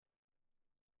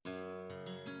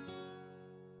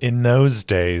In those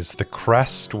days, the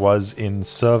crest was in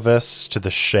service to the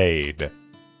shade,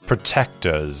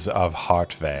 protectors of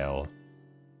Heartvale.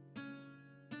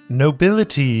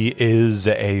 Nobility is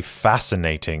a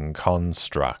fascinating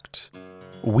construct.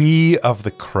 We of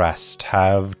the crest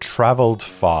have traveled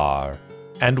far,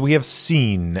 and we have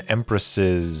seen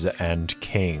empresses and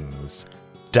kings,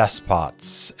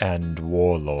 despots and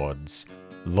warlords,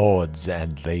 lords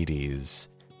and ladies.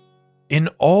 In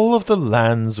all of the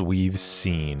lands we've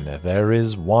seen, there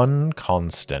is one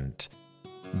constant.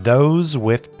 Those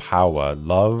with power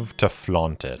love to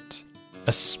flaunt it,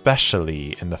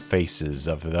 especially in the faces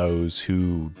of those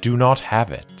who do not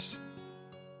have it.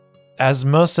 As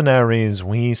mercenaries,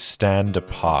 we stand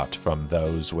apart from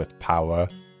those with power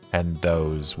and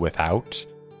those without.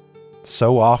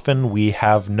 So often we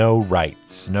have no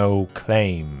rights, no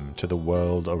claim to the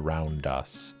world around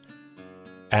us.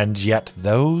 And yet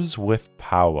those with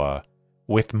power,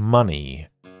 with money,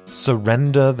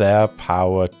 surrender their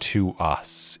power to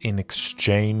us in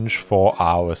exchange for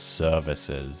our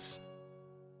services.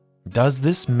 Does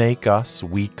this make us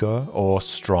weaker or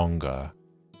stronger?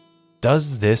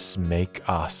 Does this make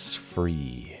us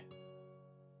free?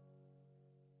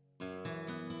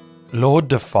 Lord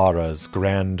Defara's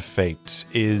grand fete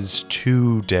is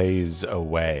 2 days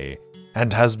away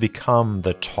and has become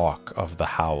the talk of the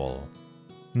Howl.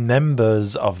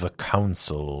 Members of the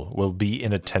council will be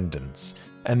in attendance,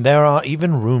 and there are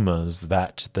even rumors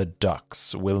that the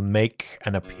Ducks will make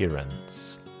an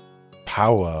appearance.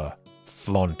 Power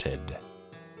flaunted.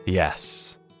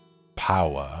 Yes,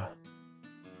 power.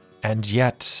 And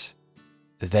yet,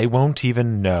 they won't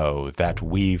even know that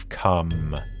we've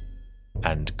come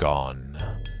and gone.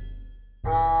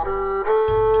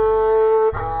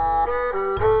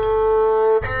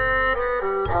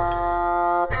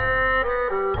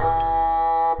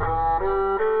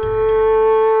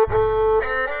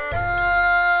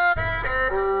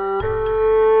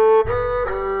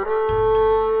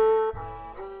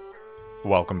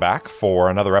 Welcome back for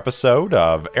another episode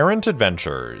of Errant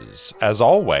Adventures. As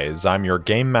always, I'm your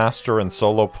game master and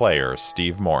solo player,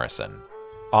 Steve Morrison.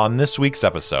 On this week's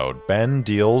episode, Ben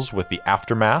deals with the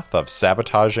aftermath of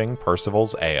sabotaging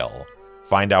Percival's ale.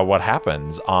 Find out what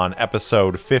happens on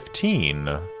episode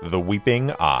 15, The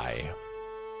Weeping Eye.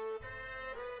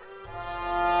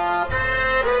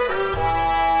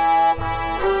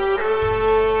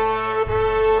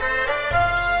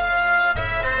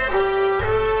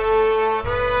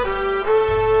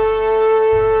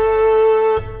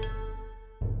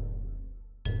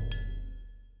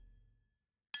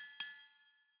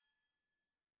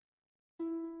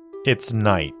 It's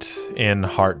night in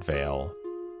Heartvale,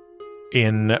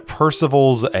 in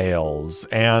Percival's Ales,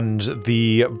 and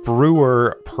the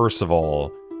brewer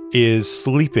Percival is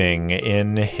sleeping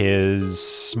in his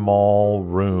small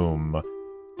room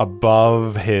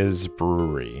above his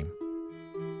brewery.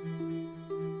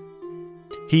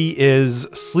 He is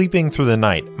sleeping through the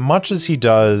night, much as he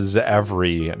does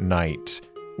every night,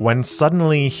 when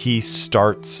suddenly he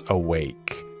starts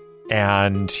awake,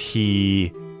 and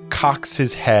he cocks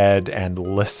his head and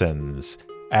listens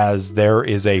as there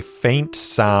is a faint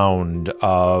sound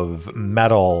of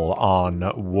metal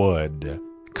on wood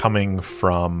coming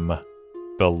from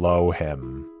below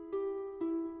him.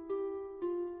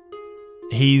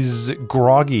 He's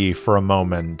groggy for a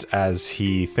moment as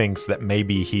he thinks that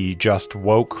maybe he just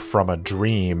woke from a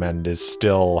dream and is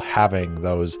still having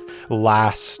those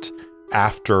last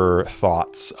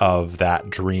afterthoughts of that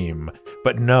dream.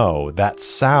 But no, that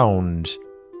sound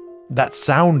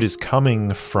is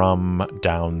coming from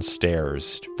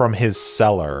downstairs, from his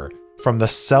cellar, from the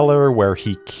cellar where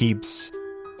he keeps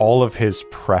all of his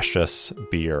precious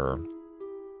beer.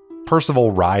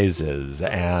 Percival rises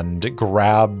and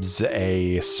grabs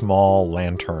a small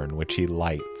lantern, which he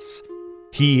lights.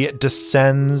 He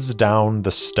descends down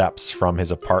the steps from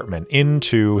his apartment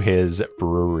into his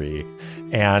brewery,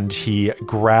 and he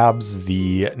grabs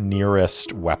the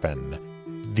nearest weapon,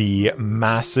 the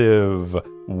massive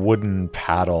wooden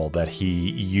paddle that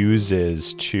he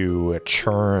uses to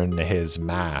churn his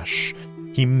mash.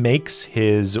 He makes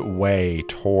his way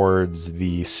towards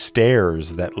the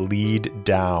stairs that lead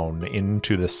down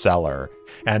into the cellar,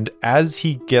 and as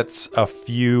he gets a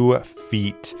few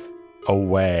feet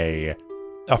away,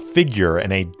 a figure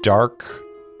in a dark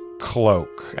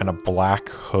cloak and a black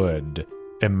hood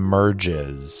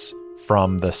emerges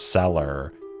from the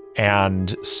cellar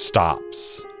and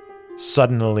stops,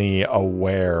 suddenly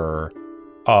aware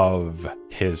of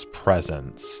his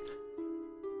presence.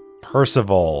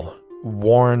 Percival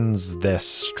warns this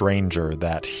stranger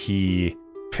that he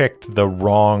picked the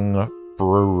wrong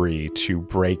brewery to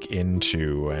break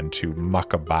into and to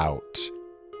muck about.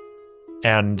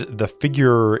 And the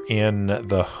figure in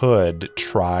the hood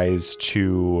tries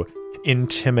to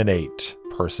intimidate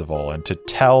Percival and to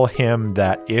tell him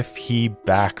that if he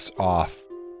backs off,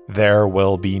 there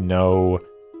will be no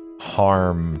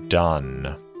harm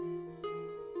done.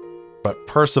 But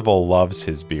Percival loves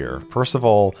his beer.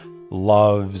 Percival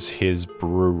loves his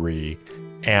brewery,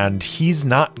 and he's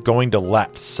not going to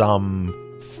let some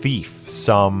thief,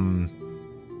 some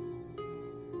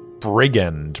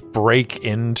brigand break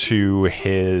into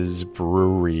his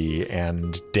brewery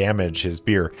and damage his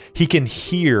beer. He can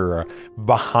hear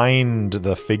behind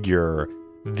the figure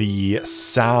the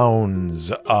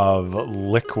sounds of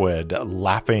liquid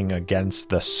lapping against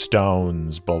the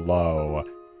stones below.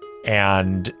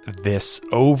 And this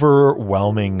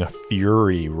overwhelming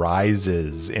fury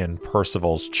rises in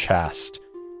Percival's chest.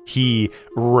 He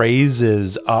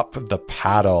raises up the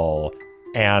paddle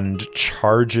and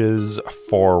charges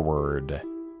forward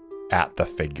at the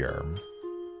figure.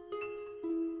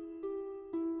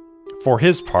 For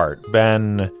his part,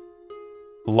 Ben,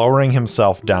 lowering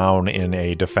himself down in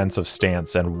a defensive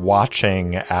stance and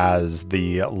watching as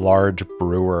the large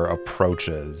brewer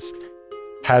approaches,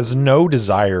 has no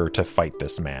desire to fight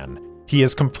this man. He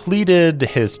has completed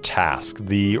his task.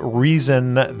 The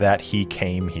reason that he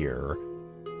came here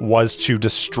was to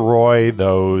destroy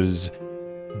those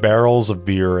barrels of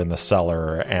beer in the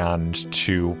cellar and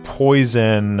to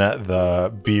poison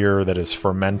the beer that is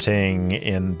fermenting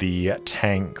in the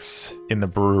tanks in the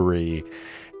brewery.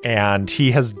 And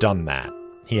he has done that.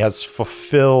 He has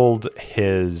fulfilled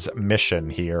his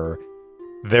mission here.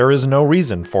 There is no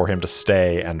reason for him to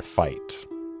stay and fight.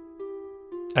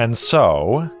 And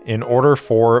so, in order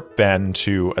for Ben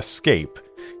to escape,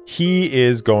 he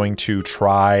is going to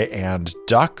try and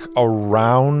duck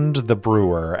around the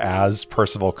brewer as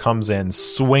Percival comes in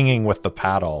swinging with the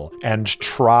paddle and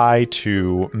try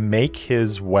to make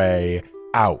his way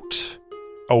out,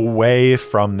 away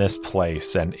from this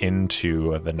place and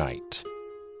into the night.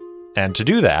 And to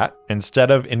do that,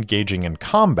 instead of engaging in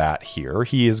combat here,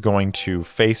 he is going to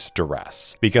face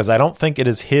duress, because I don't think it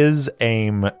is his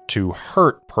aim to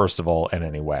hurt Percival in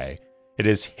any way. It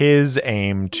is his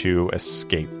aim to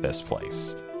escape this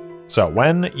place. So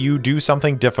when you do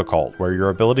something difficult where your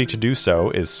ability to do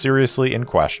so is seriously in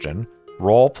question,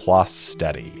 roll plus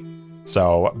steady.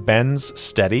 So Ben's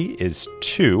steady is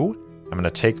 2. I'm going to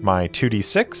take my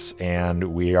 2d6 and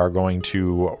we are going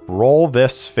to roll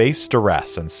this face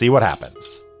duress and see what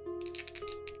happens.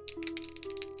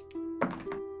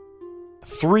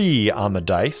 3 on the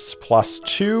dice plus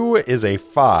 2 is a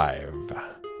 5.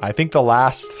 I think the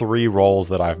last 3 rolls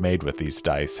that I've made with these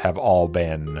dice have all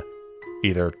been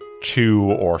either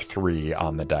 2 or 3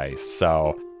 on the dice.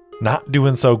 So not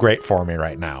doing so great for me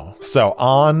right now. So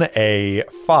on a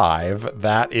 5,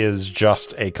 that is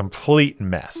just a complete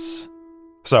miss.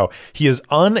 So he is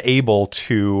unable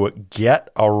to get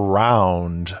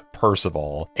around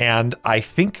Percival. And I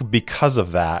think because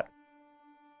of that,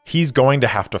 he's going to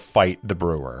have to fight the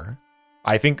brewer.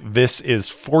 I think this is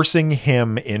forcing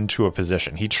him into a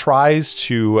position. He tries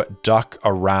to duck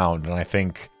around, and I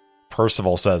think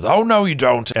Percival says, "Oh, no, you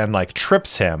don't," and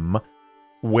trips him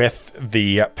with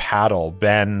the paddle.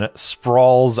 Ben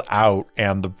sprawls out,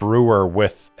 and the brewer,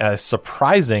 with a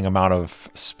surprising amount of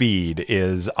speed,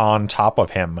 is on top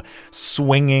of him,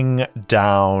 swinging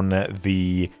down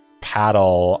the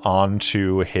paddle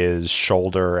onto his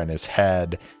shoulder and his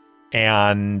head.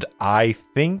 And I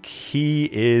think he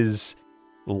is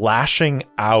lashing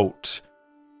out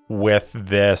with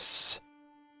this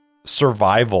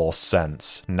survival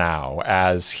sense now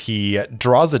as he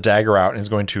draws a dagger out and is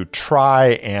going to try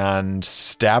and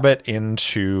stab it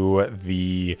into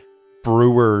the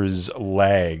brewer's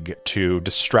leg to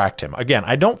distract him. Again,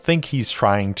 I don't think he's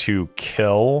trying to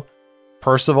kill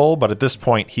Percival, but at this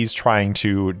point he's trying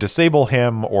to disable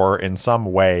him or in some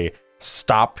way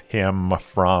stop him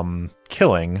from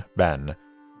killing Ben.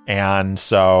 And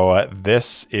so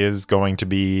this is going to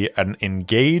be an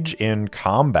engage in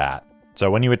combat. So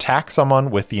when you attack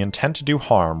someone with the intent to do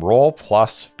harm, roll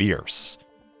plus fierce.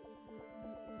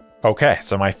 Okay,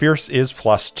 so my fierce is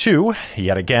plus 2.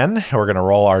 Yet again, we're going to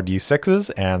roll our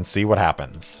d6s and see what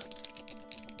happens.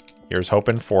 Here's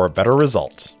hoping for a better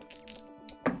result.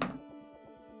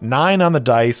 9 on the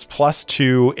dice plus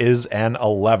 2 is an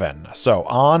 11. So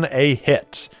on a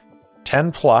hit,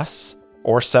 10 plus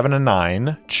or 7 and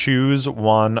 9, choose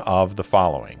one of the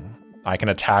following. I can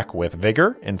attack with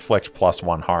vigor, inflict plus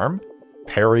 1 harm.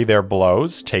 Parry their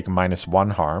blows, take minus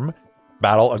 1 harm.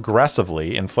 Battle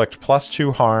aggressively, inflict plus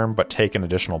 2 harm, but take an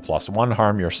additional plus 1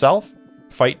 harm yourself.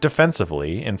 Fight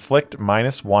defensively, inflict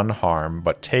 -1 harm,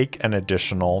 but take an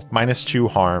additional -2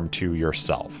 harm to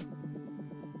yourself.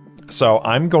 So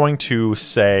I'm going to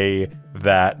say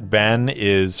that Ben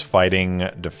is fighting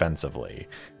defensively.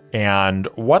 And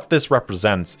what this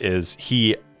represents is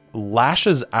he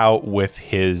lashes out with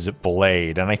his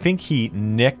blade, and I think he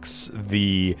nicks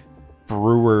the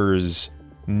brewer's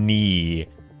knee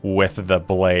with the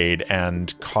blade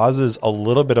and causes a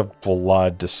little bit of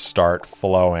blood to start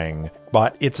flowing.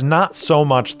 But it's not so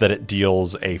much that it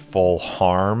deals a full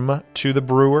harm to the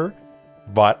brewer,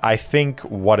 but I think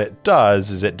what it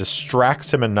does is it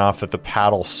distracts him enough that the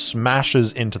paddle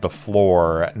smashes into the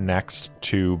floor next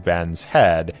to Ben's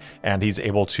head, and he's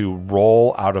able to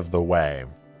roll out of the way.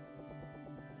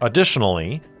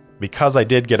 Additionally, because I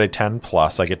did get a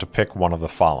 10+, I get to pick one of the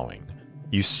following.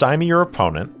 You stymie your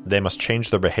opponent, they must change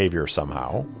their behavior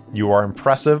somehow. You are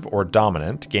impressive or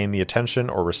dominant, gain the attention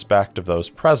or respect of those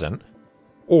present.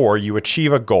 Or you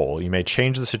achieve a goal. You may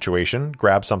change the situation,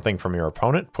 grab something from your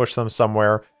opponent, push them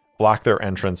somewhere, block their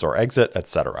entrance or exit,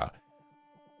 etc.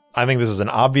 I think this is an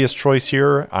obvious choice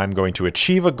here. I'm going to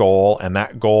achieve a goal, and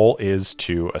that goal is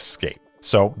to escape.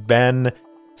 So Ben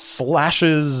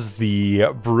slashes the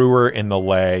brewer in the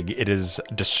leg. It is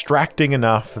distracting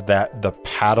enough that the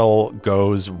paddle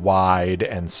goes wide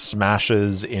and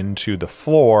smashes into the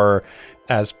floor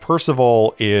as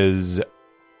Percival is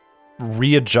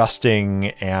readjusting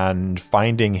and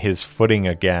finding his footing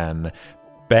again.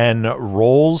 Ben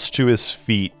rolls to his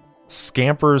feet,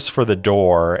 scampers for the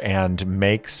door, and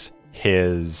makes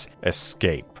his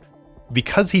escape.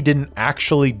 Because he didn't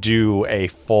actually do a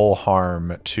full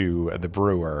harm to the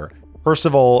brewer,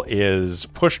 Percival is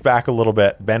pushed back a little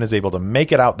bit. Ben is able to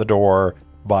make it out the door,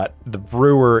 but the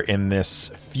brewer, in this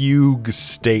fugue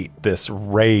state, this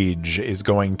rage, is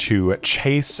going to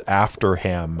chase after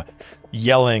him,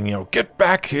 yelling, get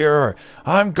back here,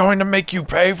 I'm going to make you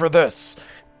pay for this,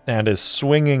 and is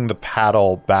swinging the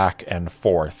paddle back and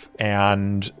forth.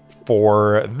 And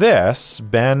for this,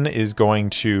 Ben is going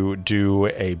to do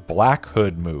a Black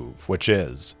Hood move, which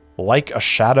is like a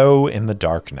shadow in the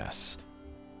darkness.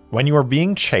 When you are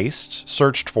being chased,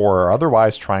 searched for, or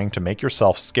otherwise trying to make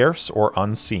yourself scarce or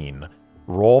unseen,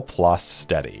 roll plus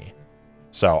steady.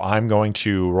 So I'm going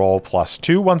to roll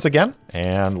 +2 once again,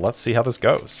 and let's see how this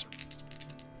goes.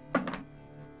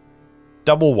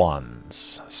 Double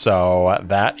ones. So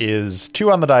that is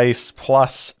 2 on the dice,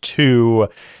 +2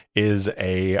 is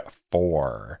a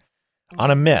 4. On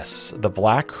a miss, the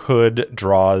Black Hood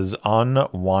draws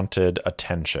unwanted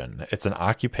attention. It's an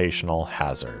occupational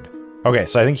hazard. Okay,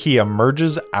 so I think he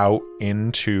emerges out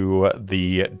into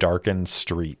the darkened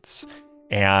streets,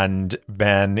 and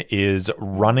Ben is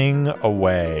running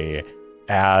away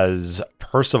as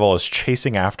Percival is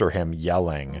chasing after him,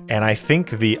 yelling. And I think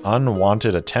the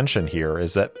unwanted attention here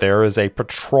is that there is a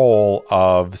patrol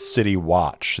of City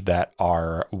Watch that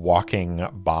are walking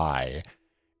by.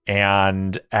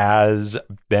 And as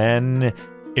Ben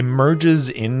emerges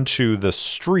into the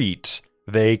street,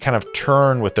 they kind of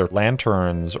turn with their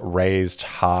lanterns raised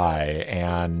high,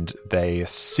 and they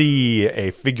see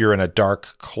a figure in a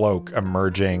dark cloak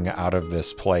emerging out of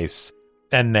this place.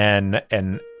 And then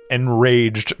an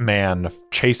enraged man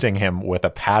chasing him with a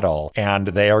paddle, and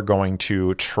they are going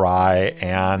to try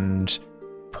and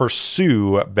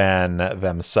pursue Ben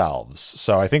themselves.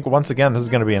 So I think once again, this is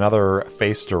going to be another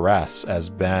face duress as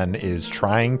Ben is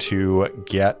trying to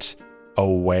get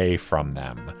away from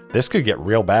them. This could get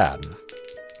real bad.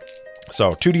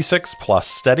 So 2d6 plus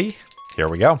steady. Here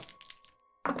we go.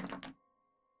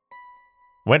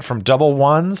 Went from double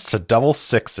ones to double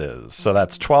sixes. So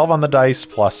that's 12 on the dice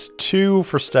plus 2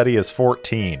 for steady is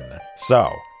 14.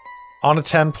 So on a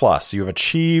 10 plus, you have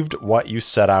achieved what you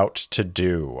set out to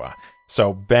do.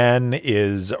 So Ben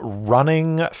is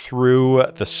running through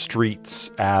the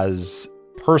streets as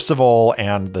Percival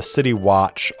and the City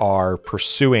Watch are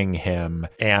pursuing him,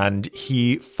 and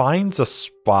he finds a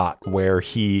spot where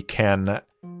he can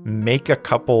make a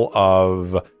couple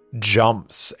of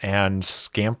jumps and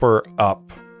scamper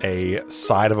up a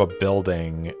side of a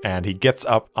building, and he gets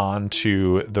up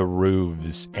onto the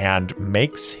roofs and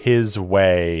makes his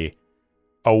way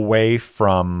away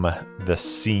from the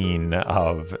scene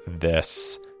of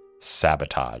this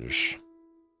sabotage.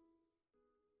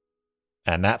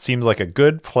 And that seems like a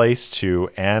good place to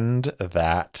end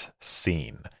that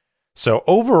scene. So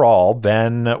overall,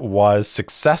 Ben was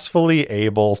successfully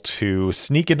able to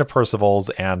sneak into Percival's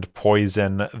and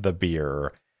poison the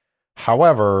beer.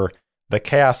 However, the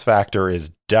chaos factor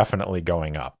is definitely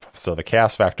going up. So the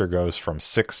chaos factor goes from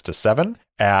 6 to 7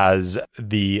 as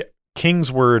the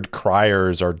Kingsword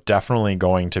criers are definitely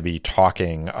going to be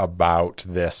talking about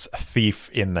this thief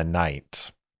in the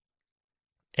night.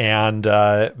 And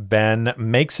Ben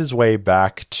makes his way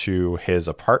back to his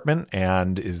apartment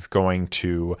and is going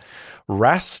to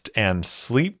rest and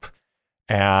sleep,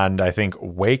 and I think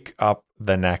wake up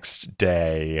the next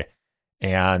day.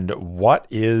 And what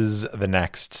is the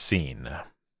next scene?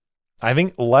 I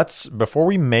think before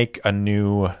we make a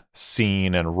new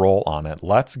scene and roll on it,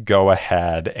 let's go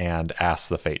ahead and ask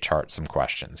the fate chart some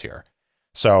questions here.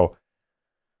 So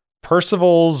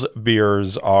Percival's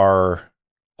beers are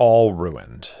all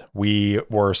ruined. We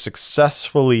were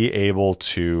successfully able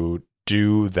to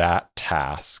do that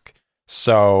task.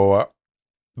 So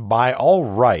by all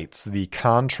rights, the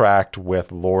contract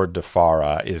with Lord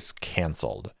Defara is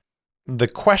canceled. The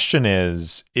question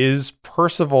is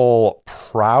Percival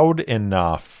proud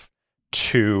enough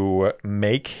to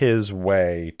make his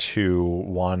way to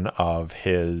one of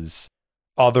his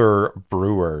other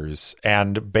brewers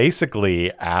and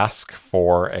basically ask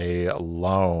for a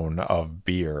loan of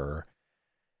beer?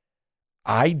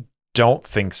 I don't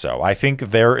think so. I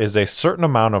think there is a certain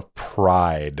amount of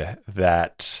pride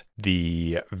that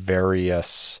the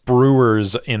various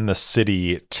brewers in the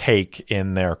city take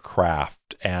in their craft.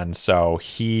 And so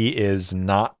he is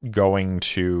not going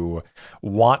to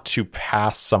want to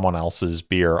pass someone else's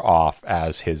beer off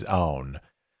as his own.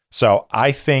 So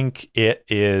I think it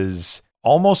is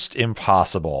almost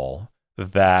impossible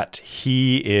that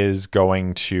he is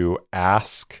going to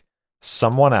ask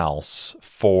someone else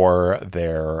for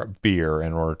their beer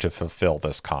in order to fulfill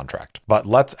this contract. But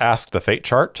let's ask the fate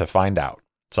chart to find out.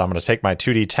 So I'm going to take my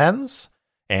 2d10s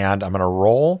and I'm going to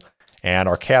roll, and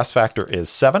our chaos factor is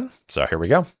 7. So here we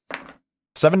go.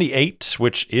 78,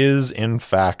 which is in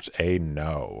fact a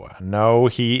no. No,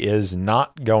 he is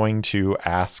not going to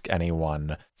ask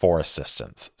anyone for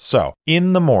assistance. So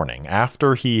in the morning,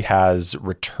 after he has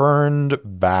returned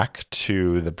back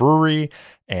to the brewery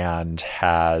and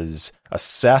has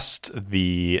assessed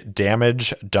the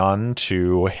damage done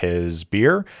to his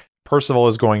beer, Percival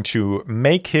is going to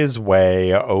make his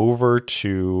way over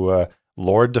to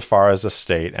Lord Defara's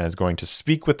estate and is going to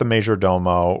speak with the Major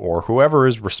Domo or whoever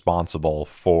is responsible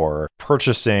for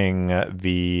purchasing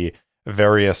the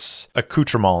various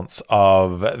accoutrements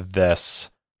of this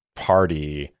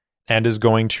party, and is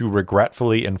going to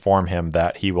regretfully inform him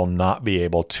that he will not be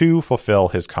able to fulfill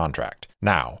his contract.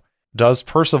 Now, does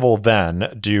Percival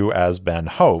then do as Ben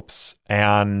hopes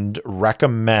and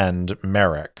recommend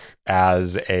Merrick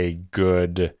as a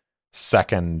good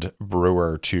second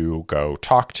brewer to go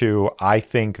talk to? I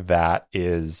think that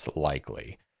is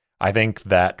likely. I think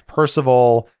that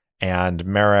Percival and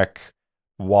Merrick,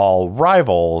 while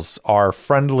rivals, are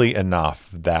friendly enough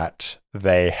that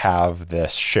they have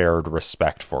this shared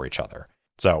respect for each other.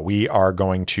 So we are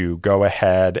going to go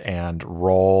ahead and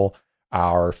roll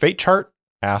our fate chart.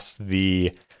 Ask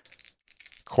the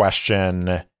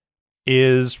question,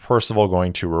 is Percival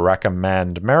going to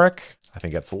recommend Merrick? I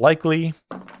think it's likely.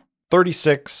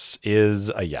 36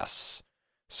 is a yes.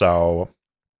 So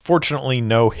fortunately,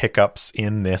 no hiccups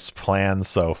in this plan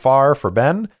so far for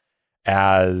Ben,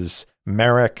 as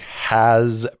Merrick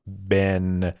has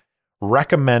been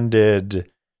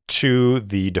recommended to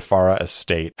the Defara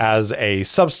estate as a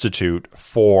substitute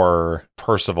for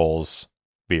Percival's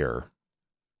beer.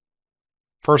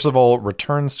 Percival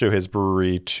returns to his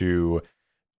brewery to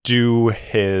do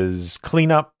his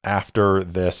cleanup after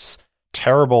this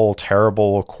terrible,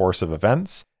 terrible course of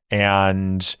events,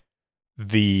 and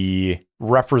the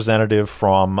representative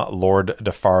from Lord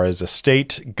Defara's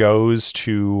estate goes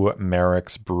to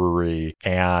Merrick's brewery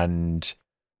and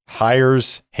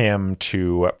hires him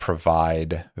to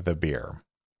provide the beer.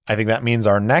 I think that means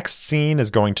our next scene is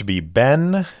going to be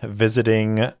Ben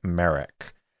visiting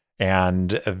Merrick. And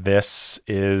this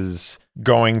is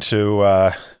going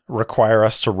to require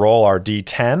us to roll our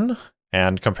D10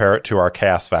 and compare it to our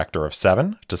chaos factor of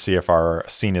 7 to see if our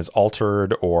scene is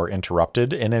altered or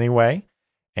interrupted in any way.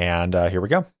 And here we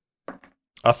go.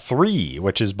 A 3,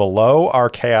 which is below our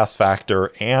chaos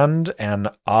factor, and an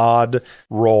odd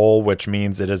roll, which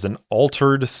means it is an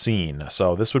altered scene.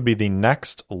 So this would be the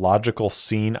next logical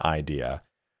scene idea.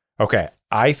 Okay,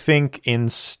 I think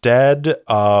instead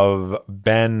of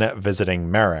Ben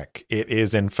visiting Merrick, it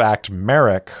is in fact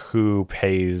Merrick who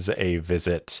pays a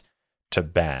visit to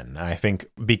Ben. I think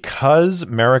because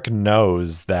Merrick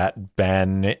knows that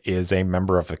Ben is a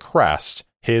member of the Crest,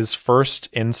 his first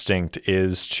instinct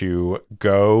is to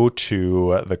go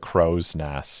to the Crow's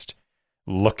Nest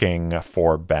looking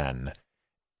for Ben.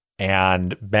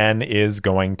 And Ben is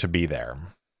going to be there.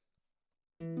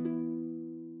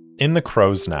 In the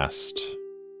Crow's Nest,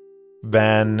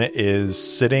 Ben is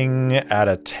sitting at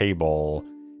a table.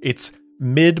 It's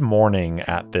mid-morning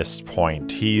at this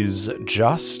point. He's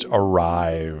just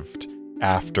arrived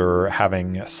after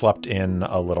having slept in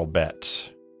a little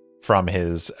bit from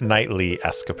his nightly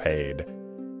escapade.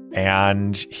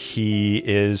 And he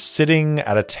is sitting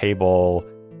at a table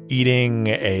eating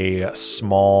a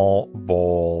small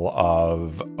bowl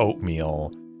of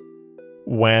oatmeal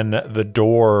when the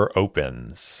door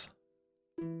opens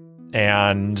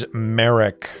and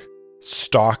Merrick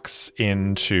stalks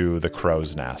into the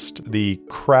crow's nest. The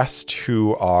Crest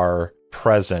who are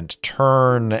present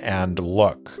turn and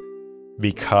look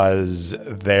because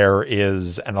there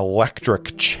is an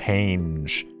electric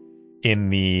change in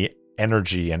the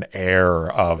energy and air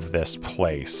of this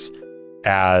place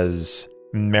as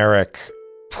Merrick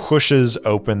pushes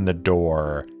open the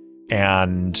door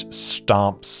and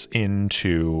stomps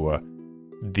into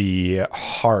the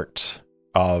heart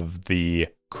of the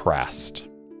Crest.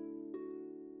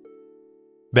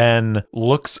 Ben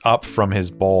looks up from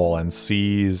his bowl and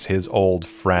sees his old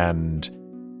friend,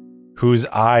 whose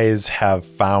eyes have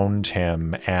found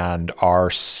him and are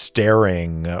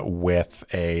staring with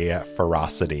a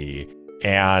ferocity.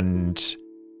 And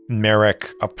Merrick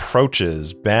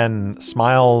approaches. Ben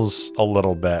smiles a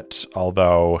little bit,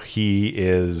 although he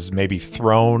is maybe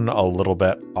thrown a little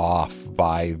bit off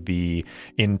by the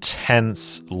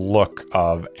intense look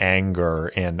of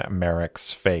anger in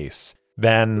Merrick's face.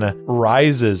 Ben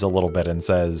rises a little bit and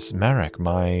says, "Merrick,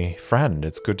 my friend,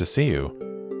 it's good to see you."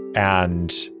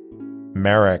 And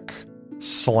Merrick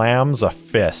slams a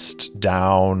fist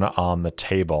down on the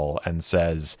table and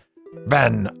says,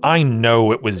 "Ben, I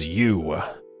know it was you.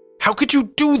 How could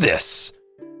you do this?"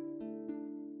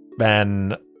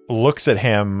 Ben looks at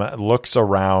him, looks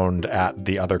around at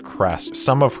the other Crest,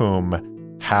 some of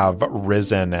whom have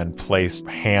risen and placed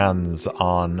hands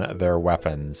on their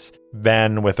weapons.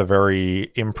 Ben, with a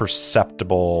very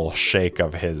imperceptible shake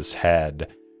of his head,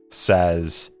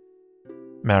 says,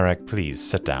 "Merrick, please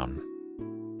sit down."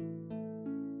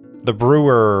 The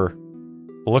brewer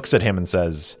looks at him and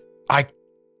says,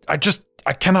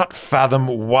 I cannot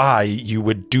fathom why you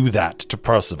would do that to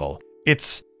Percival.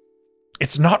 It's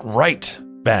not right,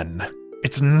 Ben.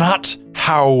 It's not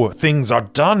how things are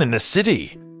done in the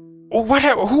city.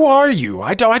 Who are you?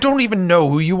 I don't even know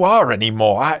who you are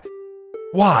anymore.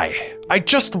 Why? I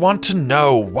just want to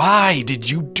know, why did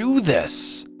you do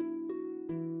this?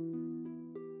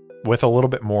 With a little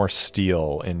bit more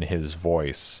steel in his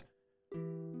voice,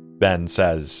 Ben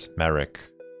says, "Merrick,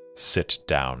 sit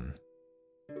down."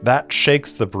 That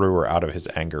shakes the brewer out of his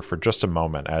anger for just a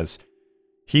moment, as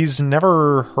he's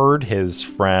never heard his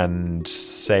friend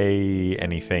say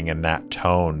anything in that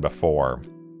tone before.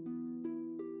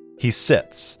 He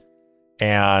sits,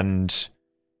 and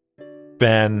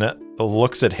Ben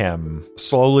looks at him,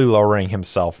 slowly lowering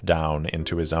himself down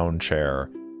into his own chair,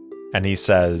 and he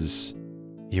says,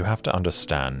 "You have to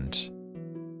understand,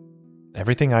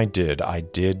 everything I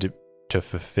did to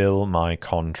fulfill my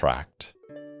contract."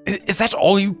 Is that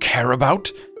all you care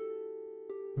about?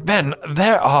 Ben,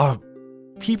 there are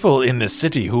people in this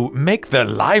city who make their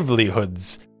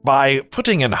livelihoods by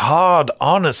putting in hard,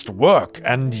 honest work,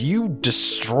 and you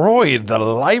destroyed the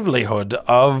livelihood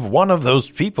of one of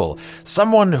those people,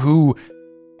 someone who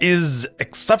is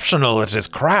exceptional at his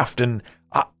craft, and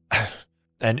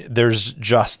there's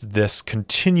just this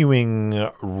continuing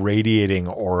radiating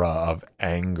aura of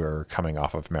anger coming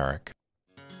off of Merrick.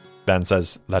 Ben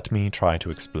says, "Let me try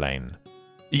to explain."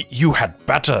 You had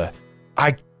better.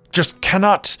 I just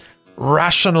cannot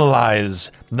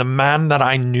rationalize the man that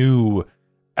I knew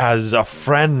as a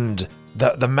friend,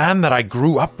 the man that I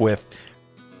grew up with,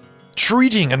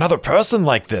 treating another person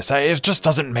like this. It just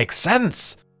doesn't make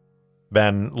sense.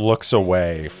 Ben looks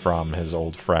away from his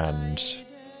old friend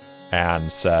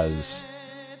and says,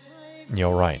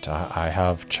 "You're right, I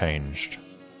have changed.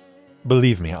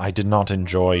 Believe me, I did not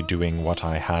enjoy doing what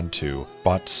I had to,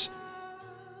 but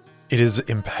it is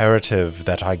imperative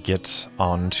that I get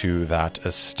onto that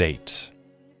estate.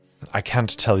 I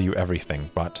can't tell you everything,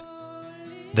 but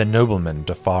the nobleman,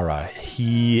 D'Fara,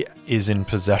 he is in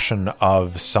possession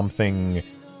of something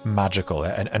magical,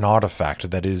 an artifact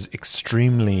that is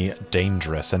extremely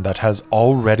dangerous and that has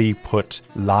already put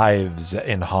lives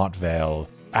in Heartvale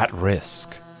at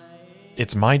risk.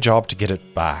 It's my job to get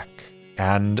it back,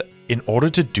 and in order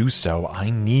to do so, I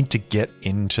need to get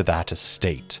into that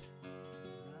estate.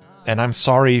 And I'm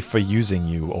sorry for using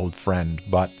you, old friend,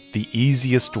 but the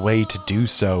easiest way to do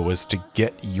so was to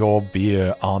get your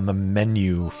beer on the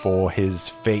menu for his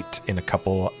fate in a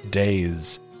couple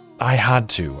days. I had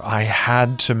to. I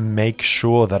had to make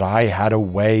sure that I had a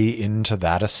way into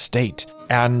that estate.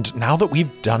 And now that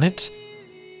we've done it,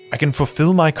 I can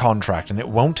fulfill my contract and it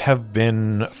won't have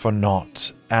been for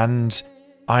naught. And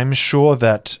I'm sure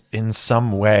that in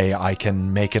some way I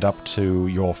can make it up to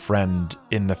your friend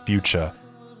in the future.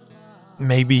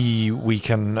 Maybe we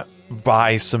can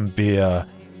buy some beer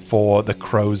for the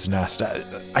crow's nest.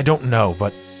 I don't know,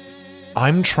 but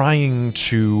I'm trying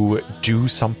to do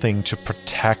something to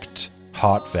protect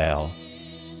Heartvale.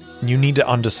 You need to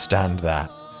understand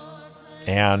that.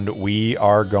 And we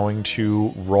are going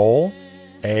to roll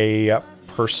a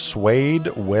persuade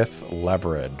with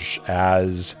leverage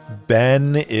as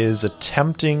Ben is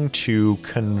attempting to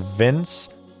convince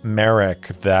Merrick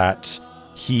that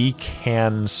he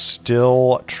can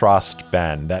still trust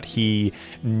Ben, that he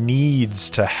needs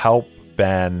to help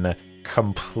Ben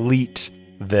complete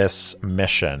this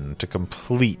mission, to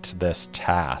complete this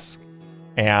task.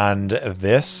 And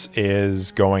this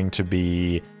is going to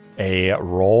be a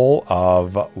roll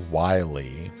of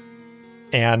Wily.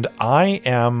 And I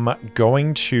am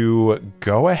going to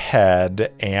go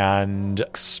ahead and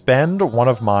spend one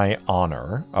of my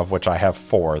honor, of which I have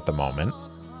 4 at the moment,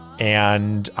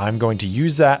 and I'm going to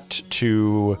use that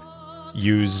to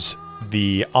use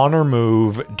the honor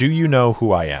move, Do You Know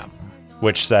Who I Am?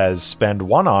 Which says, spend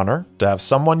 1 honor to have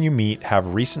someone you meet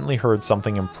have recently heard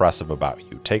something impressive about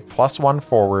you. Take +1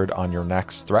 forward on your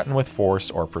next threaten with force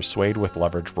or persuade with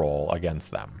leverage roll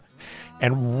against them.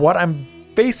 And what I'm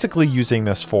basically using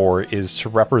this for is to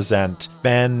represent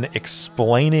Ben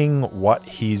explaining what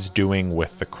he's doing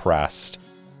with the crest.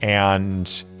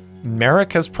 And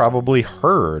Merrick has probably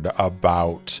heard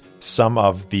about some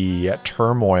of the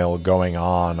turmoil going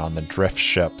on the drift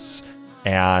ships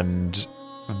and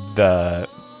the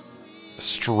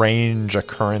strange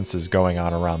occurrences going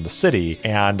on around the city.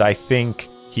 And I think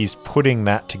he's putting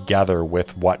that together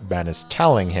with what Ben is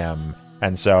telling him.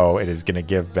 And so it is going to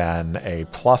give Ben a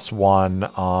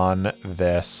 +1 on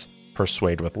this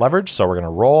persuade with leverage. So we're going to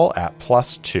roll at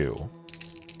 +2.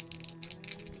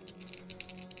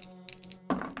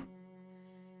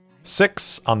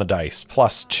 6 on the dice.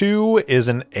 +2 is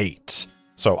an 8.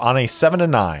 So on a 7 to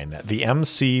 9, the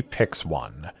MC picks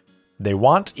 1. They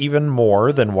want even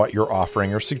more than what you're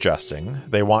offering or suggesting.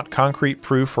 They want concrete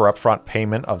proof or upfront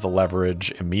payment of the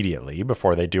leverage immediately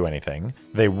before they do anything.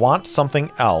 They want something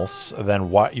else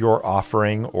than what you're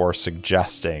offering or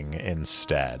suggesting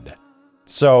instead.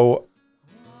 So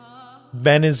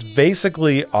Ben is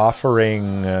basically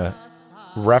offering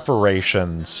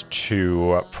reparations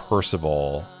to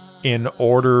Percival in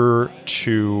order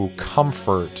to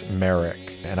comfort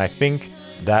Merrick. And I think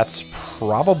that's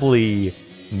probably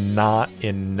not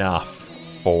enough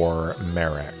for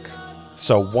Merrick.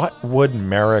 So what would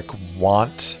Merrick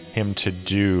want him to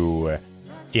do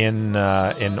in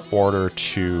order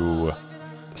to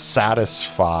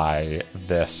satisfy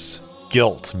this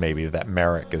guilt maybe that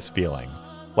Merrick is feeling?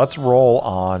 Let's roll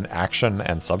on action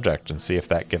and subject and see if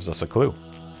that gives us a clue.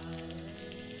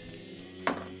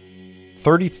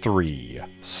 33.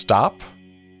 Stop.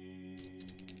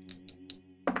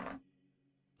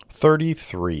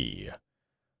 33.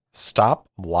 Stop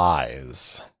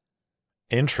lies.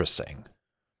 Interesting.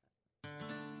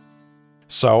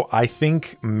 So I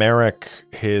think Merrick,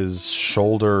 his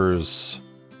shoulders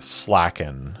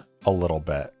slacken a little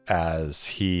bit as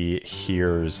he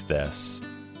hears this.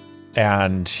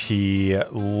 And he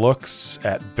looks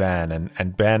at Ben,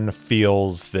 and Ben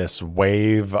feels this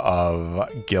wave of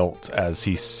guilt as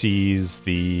he sees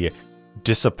the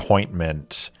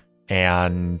disappointment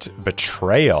and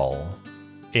betrayal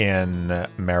in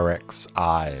Merrick's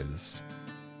eyes.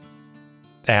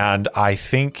 And I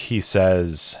think he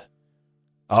says,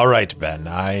 "All right, Ben,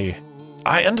 I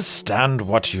understand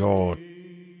what you're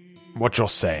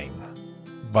saying,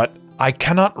 but I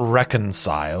cannot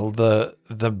reconcile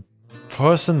the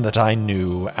person that I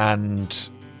knew and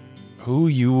who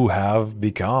you have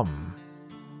become.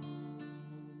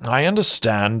 I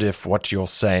understand if what you're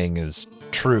saying is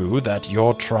true, that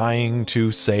you're trying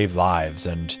to save lives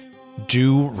and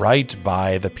do right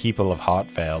by the people of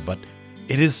Heartvale, but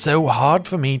it is so hard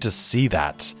for me to see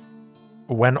that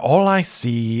when all I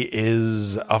see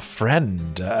is a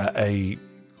friend, a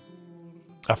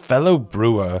fellow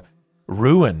brewer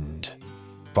ruined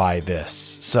by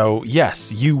this. So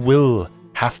yes, you will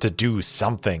have to do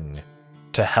something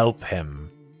to help him.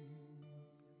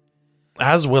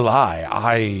 As will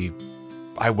I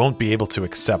won't be able to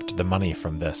accept the money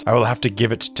from this. I will have to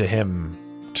give it to him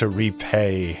to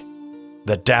repay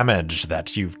the damage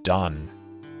that you've done.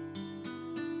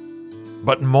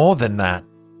 But more than that,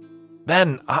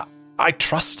 Ben, I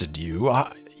trusted you.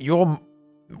 You're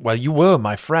Well, you were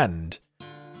my friend.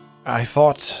 I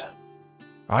thought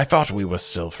we were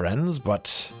still friends,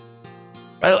 but...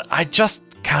 Well, I just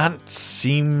can't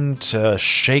seem to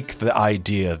shake the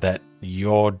idea that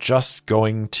you're just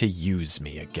going to use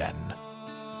me again.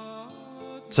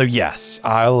 So yes,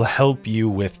 I'll help you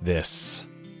with this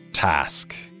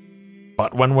task.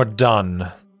 But when we're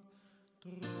done,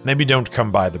 maybe don't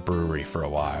come by the brewery for a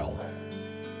while.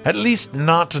 At least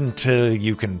not until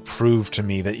you can prove to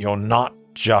me that you're not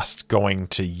just going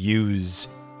to use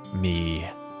me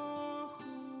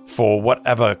for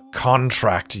whatever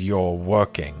contract you're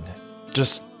working.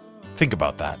 Just think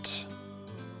about that.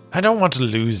 I don't want to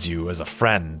lose you as a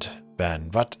friend, Ben,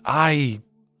 but I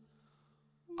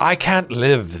can't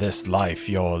live this life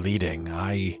you're leading.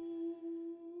 I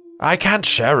can't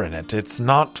share in it. It's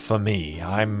not for me.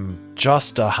 I'm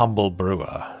just a humble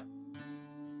brewer.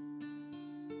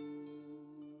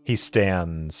 He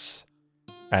stands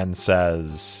and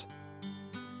says,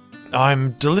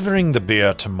 I'm delivering the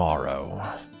beer tomorrow.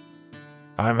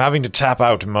 I'm having to tap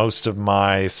out most of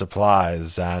my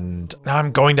supplies, and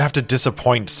I'm going to have to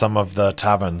disappoint some of the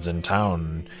taverns in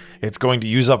town. It's going to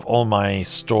use up all my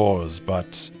stores,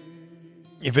 but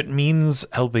if it means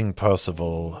helping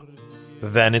Percival,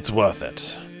 then it's worth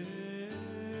it.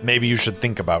 Maybe you should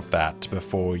think about that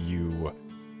before you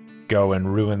go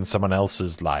and ruin someone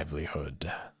else's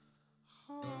livelihood.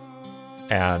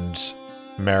 And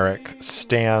Merrick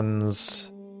stands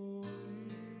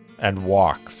and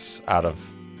walks out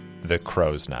of the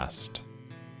crow's nest.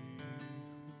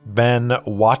 Ben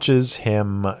watches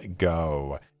him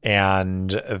go, and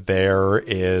there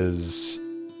is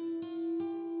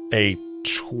a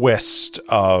twist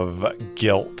of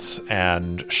guilt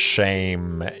and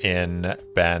shame in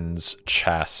Ben's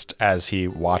chest as he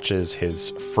watches his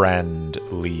friend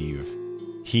leave.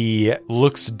 He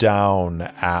looks down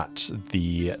at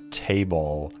the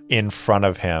table in front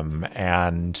of him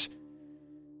and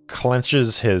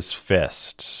clenches his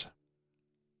fist,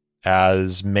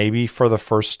 as maybe for the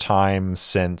first time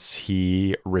since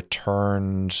he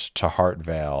returned to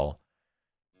Heartvale,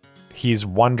 he's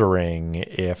wondering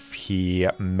if he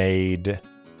made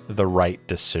the right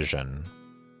decision,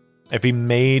 if he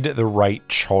made the right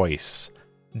choice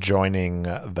joining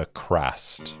the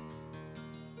Crest.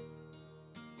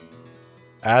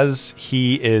 As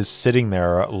he is sitting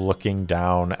there looking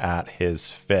down at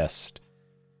his fist,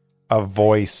 a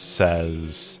voice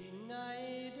says,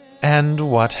 And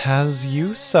what has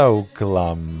you so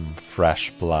glum,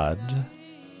 Fresh Blood?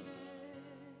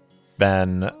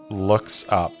 Ben looks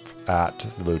up at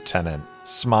the lieutenant,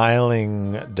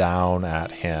 smiling down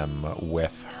at him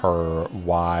with her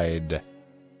wide,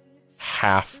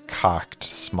 half-cocked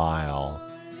smile.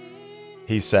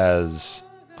 He says,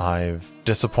 I've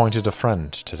disappointed a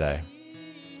friend today.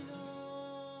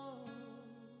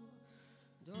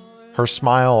 Her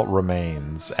smile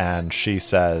remains, and she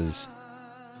says,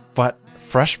 But,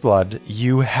 Fresh Blood,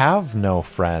 you have no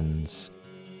friends.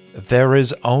 There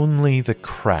is only the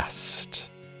Crest.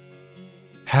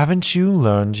 Haven't you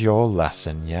learned your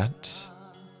lesson yet?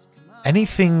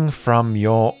 Anything from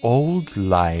your old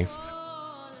life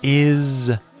is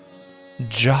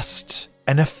just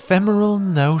an ephemeral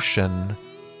notion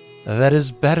that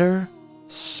is better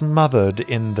smothered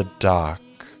in the dark.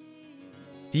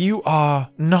 You are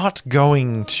not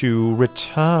going to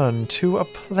return to a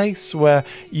place where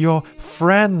your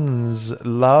friends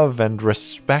love and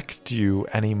respect you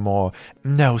anymore.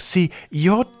 No, see,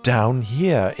 you're down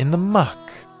here in the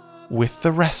muck with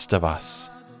the rest of us.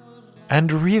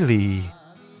 And really,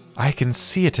 I can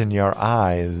see it in your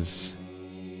eyes.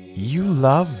 You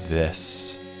love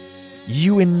this.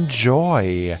 You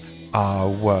enjoy our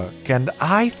work, and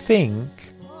I think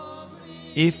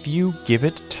if you give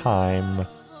it time,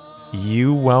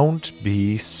 you won't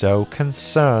be so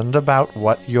concerned about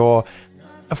what your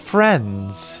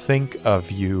friends think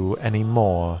of you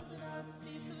anymore.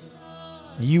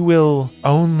 You will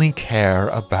only care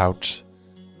about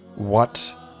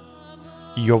what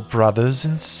your brothers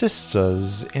and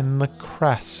sisters in the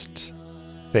Crest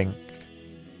think.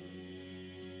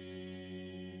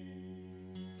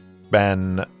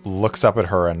 Ben looks up at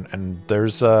her, and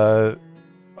there's a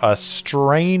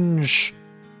strange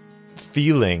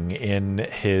feeling in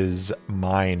his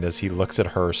mind as he looks at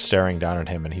her staring down at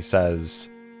him, and he says,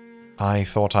 I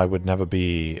thought I would never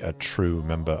be a true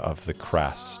member of the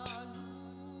Crest.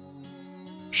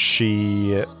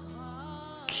 She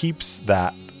keeps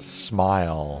that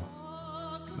smile,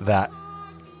 that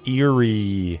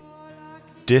eerie,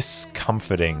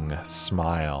 discomforting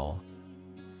smile,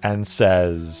 and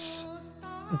says,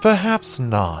 Perhaps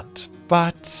not,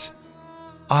 but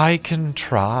I can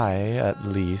try, at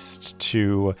least,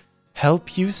 to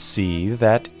help you see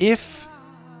that if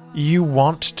you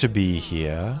want to be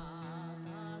here,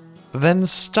 then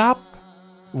stop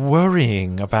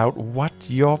worrying about what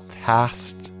your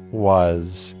past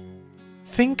was.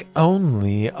 Think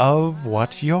only of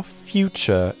what your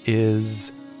future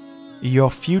is.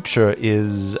 Your future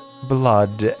is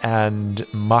blood and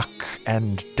muck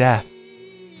and death.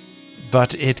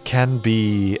 But it can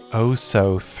be oh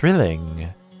so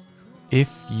thrilling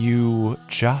if you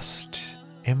just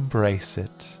embrace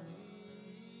it.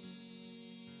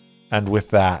 And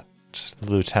with that,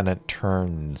 the lieutenant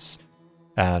turns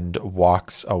and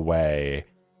walks away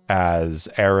as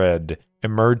Arid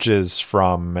emerges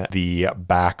from the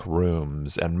back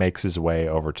rooms and makes his way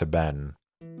over to Ben.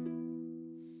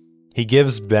 He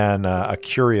gives Ben a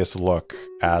curious look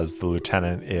as the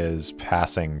lieutenant is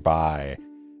passing by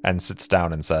and sits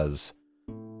down and says,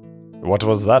 "What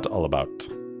was that all about?"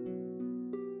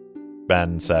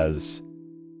 Ben says,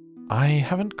 "I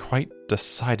haven't quite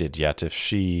decided yet if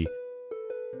she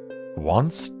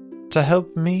wants to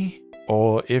help me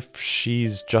or if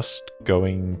she's just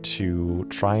going to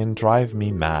try and drive me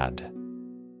mad."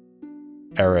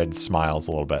 Arid smiles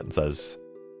a little bit and says,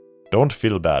 "Don't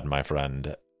feel bad, my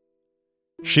friend.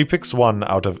 She picks one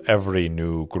out of every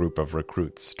new group of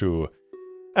recruits to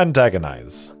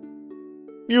antagonize.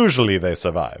 Usually they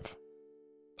survive.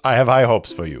 I have high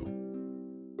hopes for you."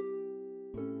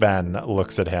 Ben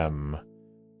looks at him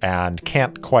and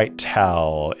can't quite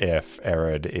tell if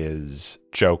Arid is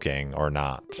joking or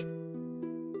not.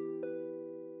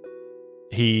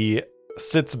 He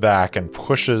sits back and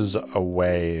pushes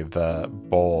away the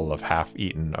bowl of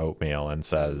half-eaten oatmeal and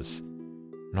says,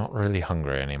 "Not really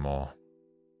hungry anymore.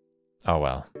 Oh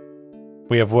well.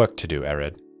 We have work to do,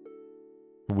 Arid.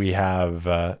 We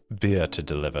have beer to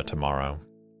deliver tomorrow."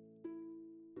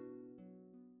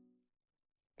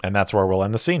 And that's where we'll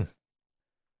end the scene.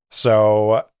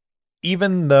 So,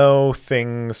 even though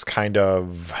things kind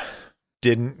of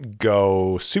didn't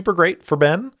go super great for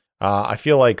Ben, I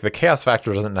feel like the chaos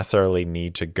factor doesn't necessarily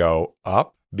need to go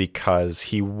up because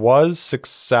he was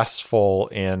successful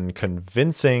in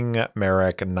convincing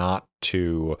Merrick not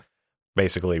to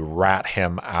basically rat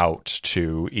him out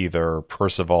to either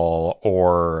Percival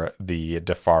or the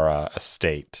Defara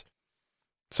estate.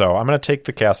 So I'm going to take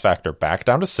the chaos factor back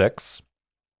down to 6.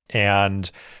 And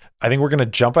I think we're going to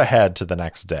jump ahead to the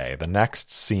next day. The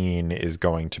next scene is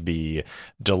going to be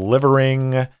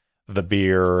delivering the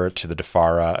beer to the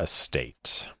Defara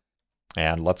estate.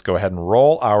 And let's go ahead and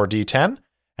roll our D10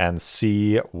 and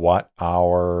see what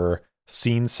our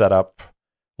scene setup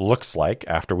looks like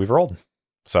after we've rolled.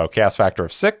 So chaos factor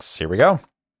of 6, here we go.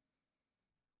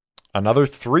 Another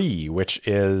 3, which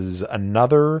is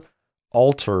another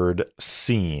altered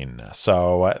scene.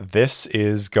 So this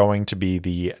is going to be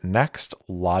the next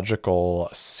logical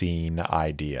scene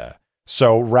idea.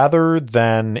 So rather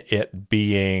than it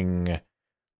being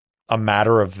a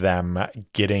matter of them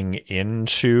getting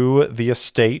into the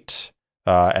estate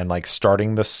and like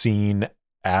starting the scene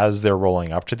as they're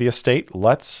rolling up to the estate,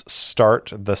 let's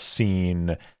start the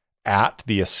scene at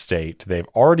the estate. They've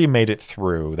already made it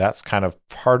through. That's kind of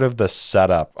part of the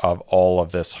setup of all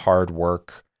of this hard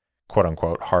work, quote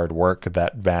unquote, hard work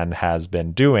that Ben has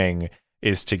been doing,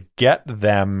 is to get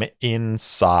them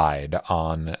inside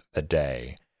on the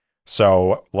day.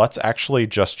 So let's actually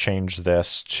just change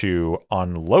this to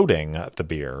unloading the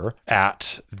beer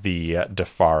at the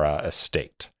Defara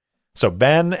estate. So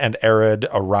Ben and Arid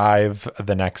arrive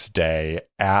the next day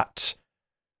at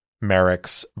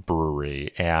Merrick's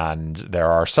brewery, and there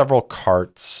are several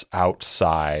carts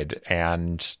outside,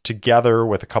 and together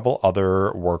with a couple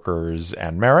other workers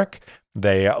and Merrick,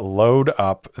 they load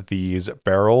up these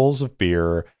barrels of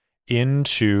beer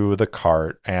into the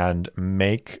cart and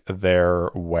make their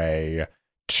way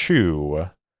to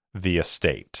the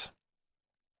estate.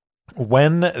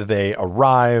 When they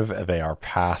arrive, they are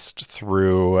passed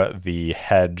through the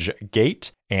hedge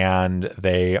gate and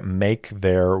they make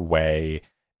their way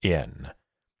in.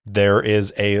 There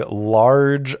is a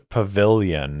large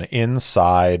pavilion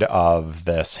inside of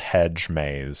this hedge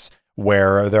maze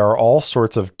where there are all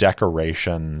sorts of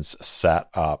decorations set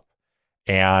up,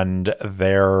 and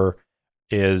there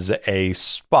is a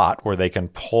spot where they can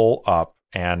pull up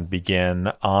and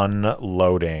begin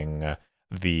unloading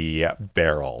the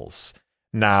barrels.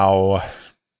 Now,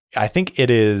 I think it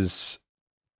is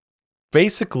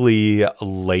basically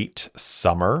late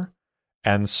summer,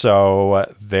 and so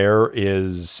there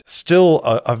is still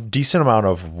a decent amount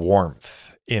of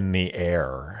warmth in the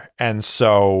air. And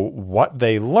so what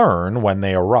they learn when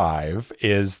they arrive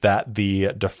is that the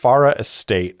Defara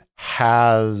estate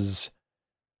has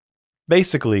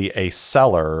basically a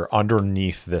cellar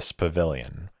underneath this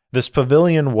pavilion. This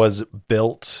pavilion was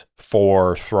built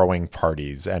for throwing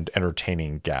parties and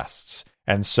entertaining guests.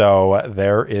 And so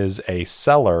there is a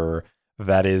cellar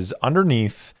that is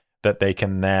underneath that they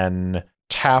can then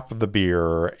tap the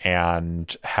beer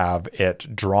and have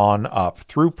it drawn up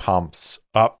through pumps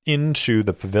up into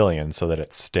the pavilion so that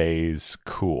it stays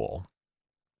cool.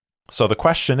 So the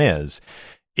question is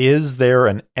there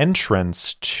an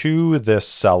entrance to this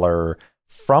cellar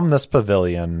from this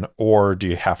pavilion, or do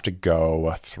you have to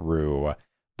go through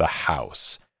the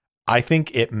house? I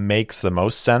think it makes the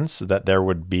most sense that there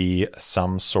would be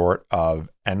some sort of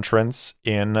entrance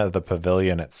in the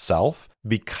pavilion itself,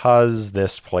 because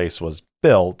this place was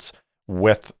built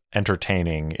with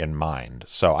entertaining in mind.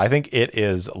 So I think it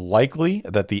is likely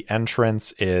that the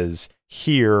entrance is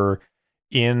here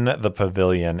in the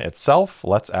pavilion itself.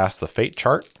 Let's ask the fate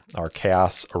chart. Our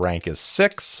chaos rank is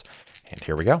 6, and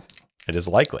here we go. It is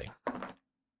likely.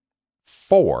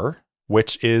 4,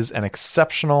 which is an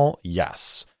exceptional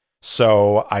yes.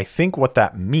 So I think what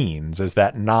that means is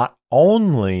that not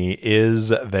only is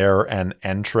there an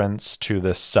entrance to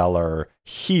the cellar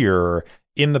here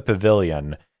in the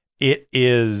pavilion, it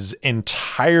is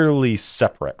entirely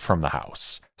separate from the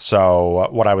house. So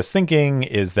what I was thinking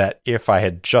is that if I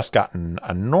had just gotten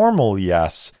a normal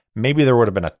yes, maybe there would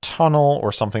have been a tunnel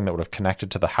or something that would have connected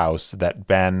to the house that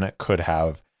Ben could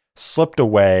have slipped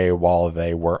away while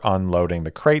they were unloading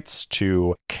the crates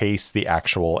to case the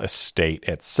actual estate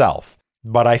itself.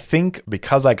 But I think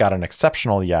because I got an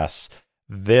exceptional yes,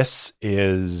 this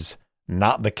is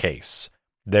not the case.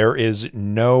 There is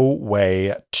no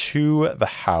way to the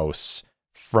house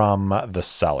from the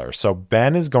cellar. So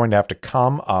Ben is going to have to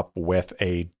come up with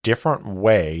a different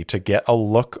way to get a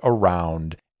look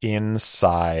around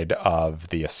inside of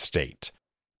the estate.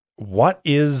 What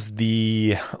is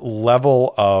the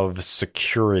level of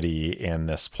security in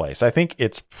this place? I think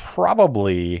it's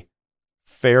probably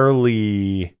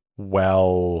fairly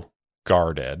well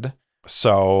guarded.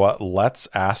 So let's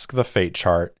ask the fate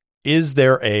chart. Is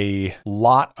there a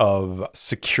lot of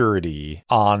security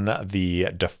on the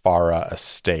D'Fara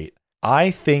estate? I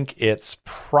think it's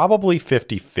probably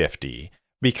 50-50,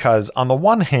 because on the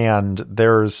one hand,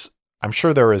 I'm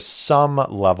sure there is some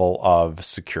level of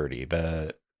security.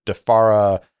 The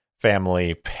D'Fara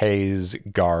family pays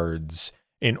guards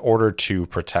in order to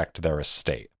protect their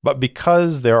estate. But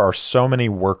because there are so many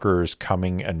workers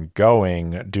coming and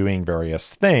going, doing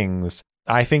various things,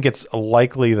 I think it's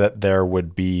likely that there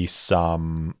would be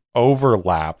some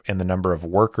overlap in the number of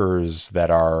workers that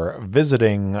are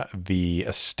visiting the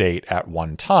estate at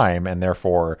one time, and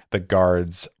therefore the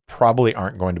guards probably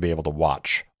aren't going to be able to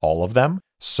watch all of them.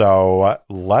 So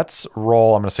let's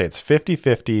roll. I'm going to say it's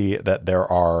 50-50 that there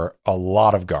are a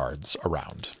lot of guards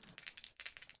around.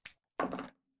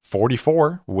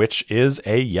 44, which is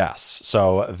a yes.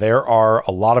 So there are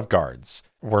a lot of guards.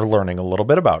 We're learning a little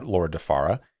bit about Lord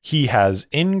D'Fara. He has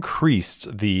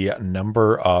increased the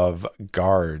number of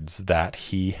guards that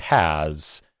he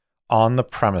has on the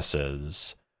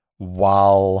premises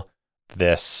while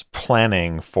this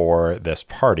planning for this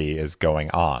party is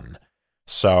going on.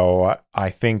 So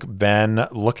I think Ben,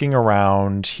 looking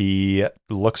around, he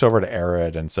looks over to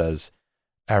Arid and says,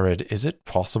 Arid, is it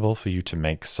possible for you to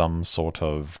make some sort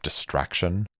of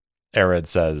distraction? Arid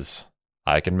says,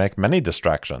 I can make many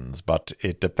distractions, but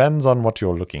it depends on what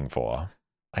you're looking for.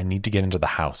 I need to get into the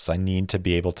house. I need to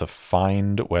be able to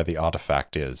find where the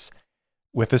artifact is.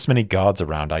 With this many guards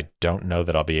around, I don't know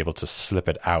that I'll be able to slip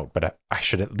it out, but I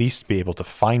should at least be able to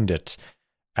find it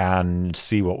and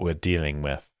see what we're dealing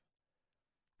with.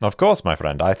 Of course, my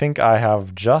friend, I think I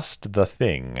have just the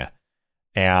thing.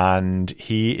 And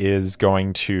he is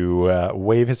going to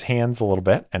wave his hands a little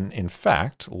bit. And in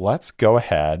fact, let's go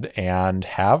ahead and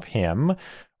have him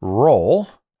roll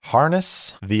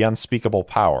Harness the Unspeakable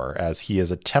Power, as he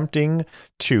is attempting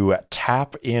to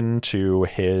tap into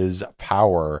his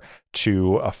power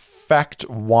to affect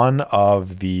one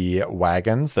of the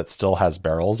wagons that still has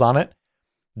barrels on it.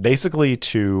 Basically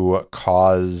to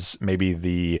cause maybe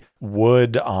the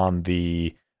wood on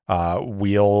the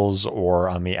wheels or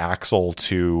on the axle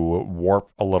to warp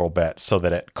a little bit so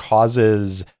that it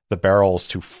causes the barrels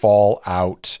to fall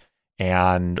out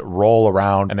and roll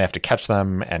around, and they have to catch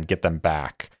them and get them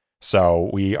back.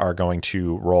 So we are going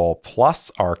to roll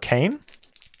plus Arcane.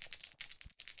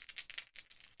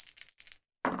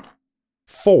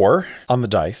 4 on the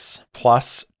dice,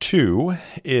 plus 2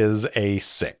 is a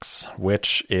 6,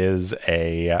 which is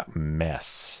a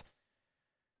miss.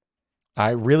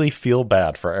 I really feel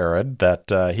bad for Arid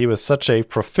that he was such a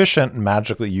proficient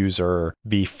magical user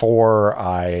before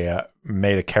I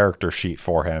made a character sheet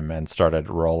for him and started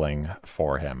rolling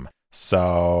for him.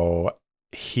 So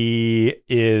he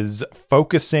is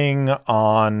focusing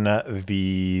on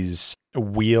these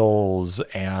wheels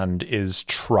and is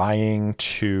trying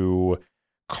to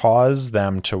cause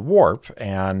them to warp,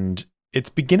 and it's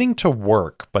beginning to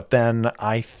work, but then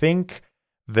I think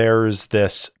there's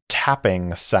this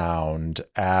tapping sound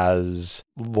as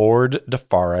Lord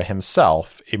Defara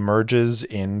himself emerges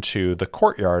into the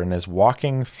courtyard and is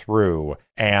walking through.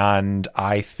 And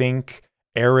I think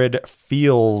Arid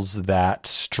feels that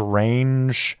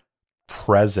strange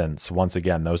presence once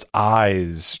again, those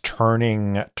eyes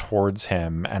turning towards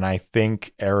him. And I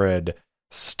think Arid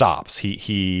stops.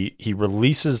 He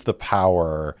releases the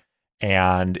power,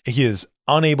 and he is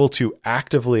unable to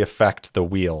actively affect the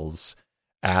wheels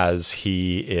as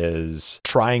he is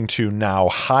trying to now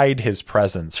hide his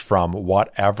presence from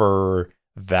whatever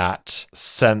that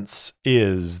sense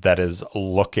is that is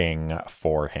looking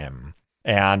for him.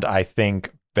 And I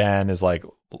think Ben is like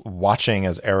watching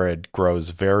as Arid grows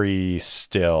very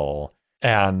still.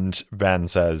 And Ben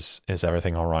says, "Is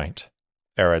everything all right?"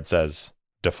 Arid says,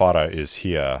 "Defara is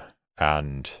here,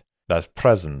 and that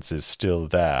presence is still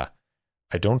there.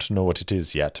 I don't know what it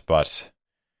is yet, but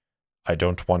I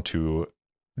don't want to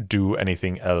do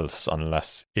anything else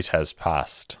unless it has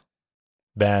passed."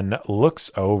 Ben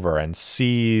looks over and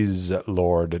sees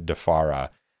Lord Defara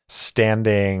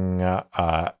standing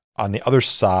on the other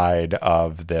side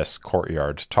of this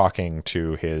courtyard talking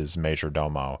to his major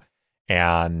domo.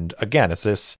 And again, it's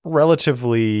this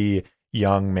relatively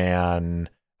young man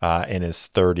in his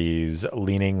 30s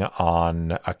leaning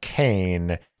on a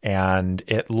cane, and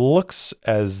it looks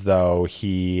as though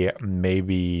he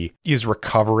maybe is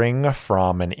recovering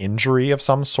from an injury of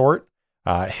some sort.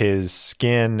 His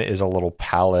skin is a little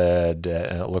pallid,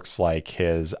 and it looks like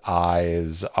his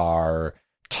eyes are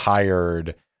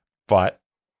tired, but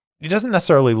he doesn't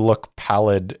necessarily look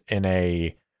pallid in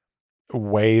a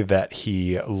way that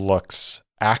he looks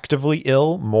actively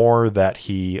ill, more that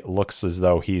he looks as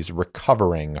though he's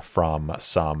recovering from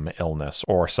some illness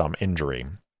or some injury.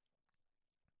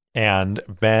 And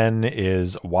Ben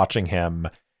is watching him,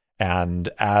 and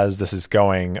as this is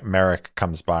going, Merrick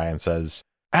comes by and says,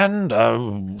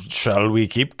 "And shall we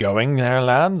keep going there,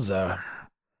 lads?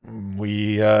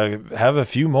 We have a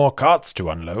few more carts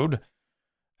to unload."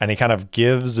 And he kind of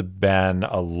gives Ben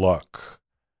a look,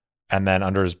 and then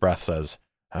under his breath says,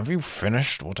 "Have you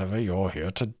finished whatever you're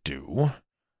here to do?"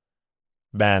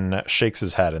 Ben shakes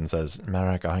his head and says,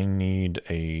 "Merrick, I need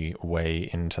a way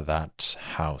into that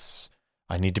house.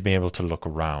 I need to be able to look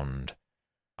around.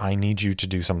 I need you to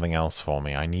do something else for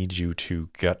me. I need you to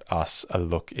get us a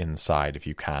look inside if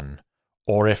you can.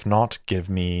 Or if not, give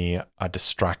me a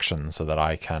distraction so that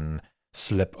I can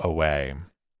slip away."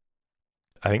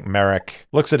 I think Merrick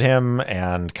looks at him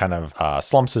and kind of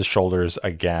slumps his shoulders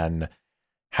again,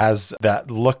 has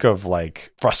that look of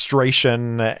like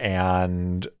frustration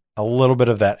and a little bit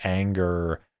of that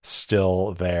anger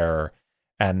still there.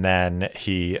 And then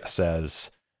he says,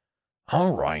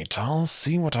 "All right, I'll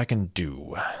see what I can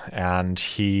do." And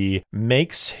he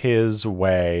makes his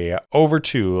way over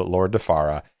to Lord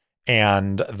Defara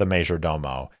and the Major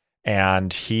Domo.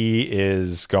 And he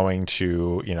is going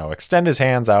to, extend his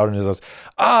hands out and he says,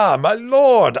 "Ah, my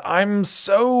lord, I'm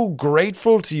so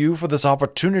grateful to you for this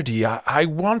opportunity. I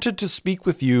wanted to speak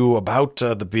with you about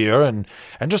the beer and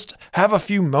just have a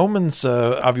few moments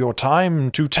of your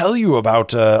time to tell you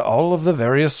about all of the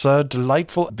various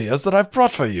delightful beers that I've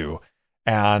brought for you."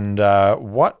 And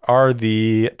what are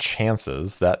the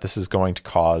chances that this is going to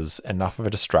cause enough of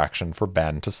a distraction for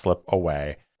Ben to slip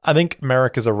away? I think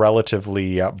Merrick is a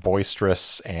relatively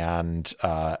boisterous and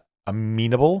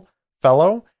amenable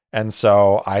fellow, and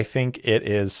so I think it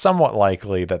is somewhat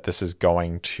likely that this is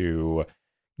going to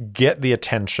get the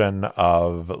attention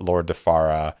of Lord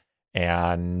Defara,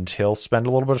 and he'll spend a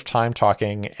little bit of time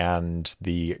talking, and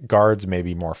the guards may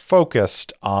be more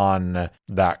focused on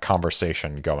that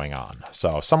conversation going on.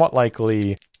 So somewhat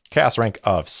likely, chaos rank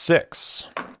of 6.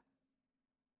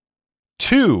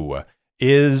 2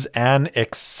 is an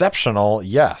exceptional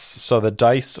yes. So the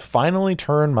dice finally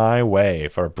turn my way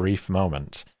for a brief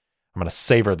moment. I'm going to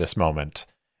savor this moment.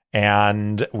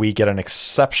 And we get an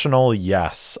exceptional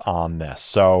yes on this.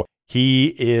 So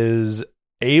he is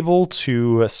able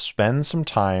to spend some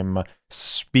time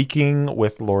speaking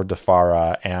with Lord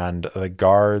Defara, and the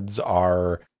guards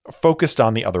are focused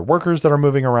on the other workers that are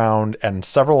moving around, and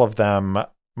several of them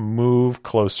move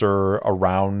closer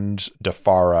around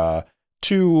Defara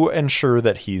to ensure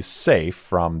that he's safe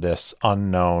from this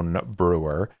unknown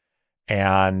brewer.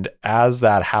 And as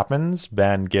that happens,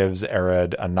 Ben gives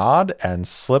Arid a nod and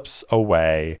slips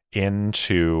away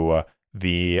into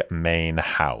the main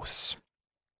house.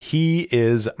 He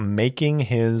is making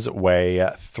his way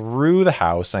through the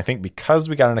house. I think because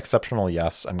we got an exceptional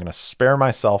yes, I'm going to spare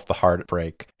myself the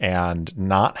heartbreak and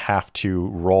not have to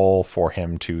roll for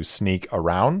him to sneak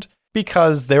around,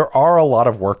 because there are a lot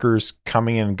of workers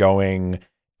coming and going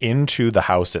into the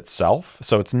house itself.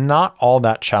 So it's not all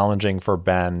that challenging for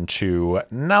Ben to,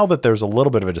 now that there's a little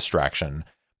bit of a distraction,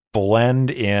 blend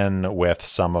in with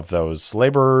some of those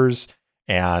laborers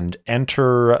and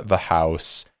enter the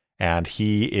house. And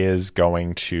he is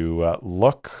going to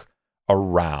look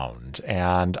around.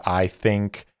 And I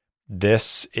think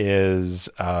this is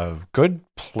a good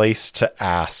place to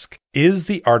ask, is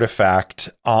the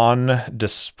artifact on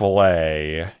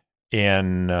display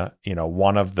in,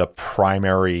 one of the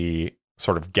primary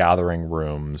sort of gathering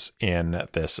rooms in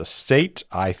this estate?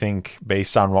 I think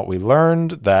based on what we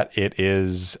learned that it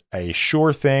is a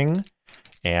sure thing.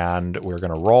 And we're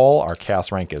going to roll. Our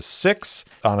chaos rank is 6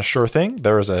 on a sure thing.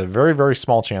 There is a very, very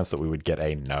small chance that we would get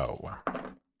a no.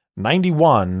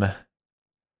 91,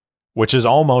 which is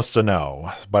almost a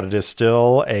no, but it is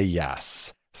still a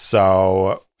yes.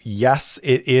 So yes,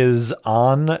 it is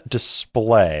on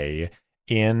display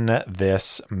in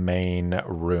this main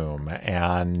room.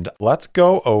 And let's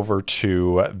go over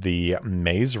to the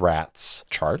Maze Rats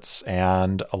charts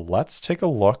and let's take a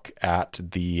look at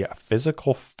the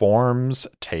physical forms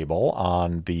table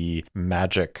on the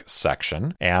magic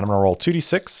section. And I'm going to roll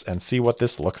 2d6 and see what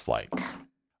this looks like.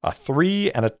 A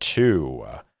 3 and a 2.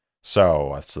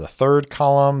 So that's the third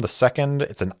column. The second,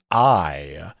 it's an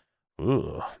eye.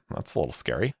 Ooh, that's a little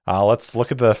scary. Let's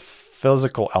look at the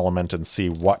physical element and see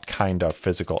what kind of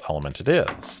physical element it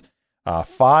is.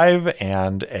 5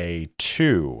 and a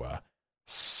 2.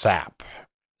 Sap.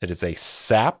 It is a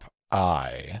sap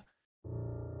eye.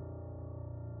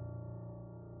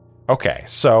 Okay,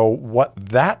 so what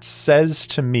that says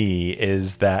to me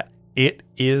is that it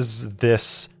is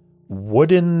this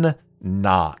wooden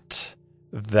knot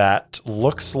that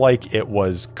looks like it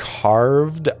was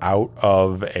carved out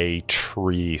of a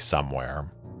tree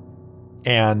somewhere.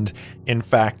 And in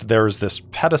fact, there's this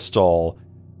pedestal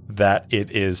that it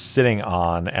is sitting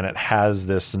on, and it has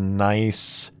this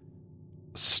nice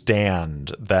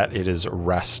stand that it is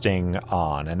resting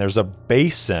on. And there's a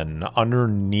basin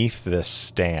underneath this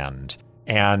stand,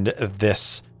 and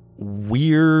this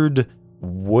weird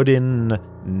wooden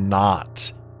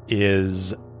knot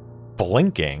is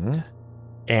blinking,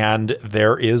 and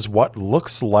there is what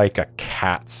looks like a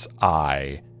cat's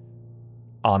eye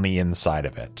on the inside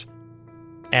of it.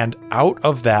 And out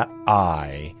of that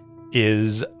eye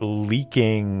is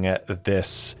leaking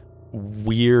this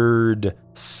weird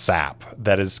sap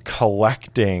that is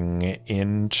collecting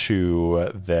into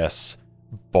this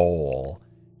bowl.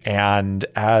 And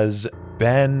as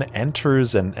Ben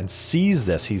enters and sees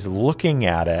this, he's looking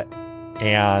at it.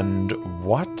 And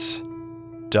what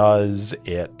does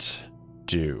it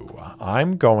do?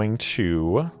 I'm going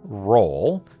to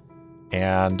roll,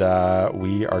 and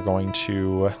we are going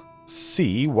to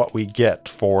see what we get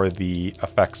for the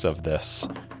effects of this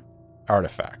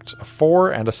artifact. A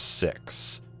 4 and a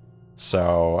 6.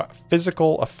 So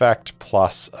physical effect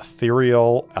plus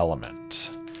ethereal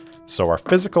element. So our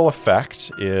physical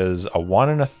effect is a 1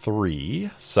 and a 3.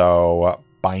 So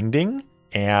binding.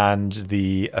 And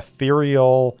the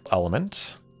ethereal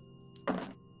element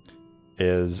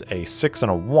is a 6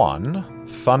 and a 1.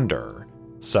 Thunder.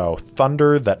 So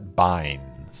thunder that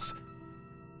binds.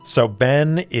 So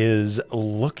Ben is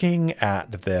looking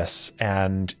at this,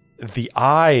 and the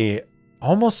eye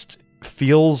almost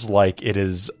feels like it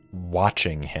is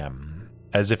watching him,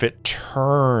 as if it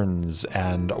turns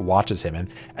and watches him.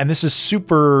 And this is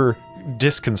super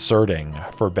disconcerting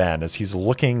for Ben as he's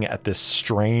looking at this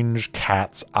strange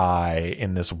cat's eye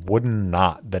in this wooden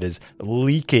knot that is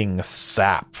leaking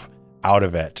sap out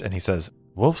of it. And he says,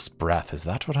 "Wolf's breath, is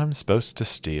that what I'm supposed to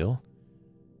steal?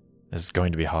 This is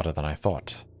going to be harder than I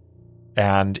thought."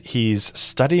 And he's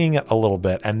studying it a little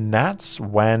bit, and that's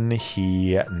when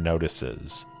he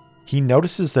notices. He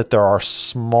notices that there are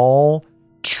small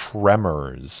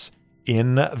tremors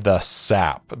in the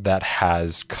sap that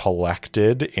has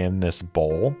collected in this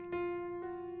bowl.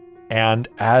 And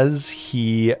as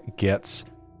he gets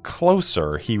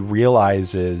closer, he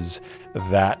realizes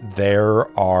that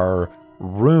there are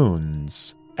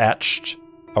runes etched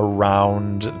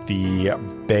around the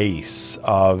base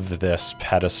of this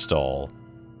pedestal,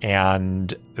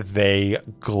 and they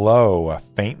glow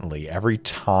faintly every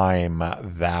time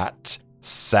that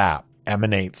sap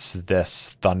emanates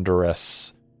this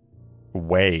thunderous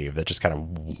wave that just kind of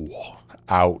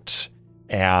out,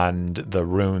 and the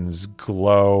runes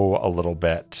glow a little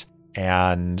bit.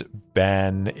 And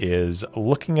Ben is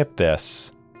looking at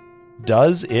this.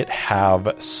 Does it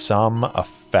have some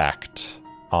effect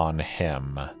on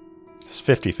him? It's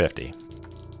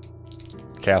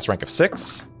 50-50. Chaos rank of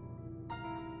 6.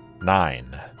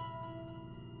 9.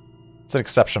 It's an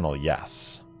exceptional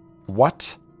yes.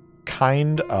 What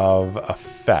kind of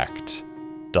effect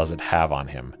does it have on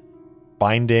him?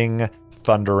 Binding,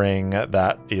 thundering,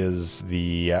 that is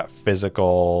the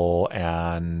physical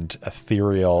and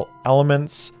ethereal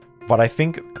elements. But I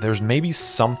think there's maybe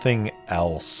something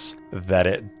else that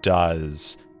it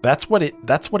does. That's what it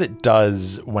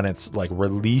does when it's like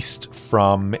released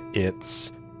from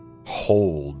its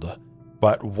hold.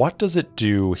 But what does it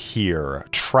do here,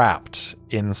 trapped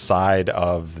inside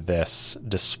of this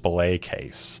display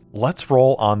case? Let's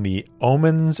roll on the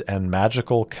Omens and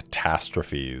Magical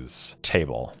Catastrophes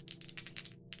table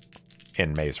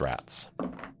in Maze Rats.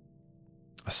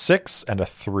 A 6 and a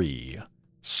 3.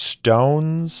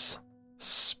 Stones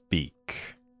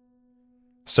speak.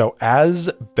 So as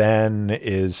Ben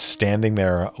is standing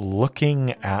there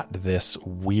looking at this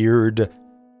weird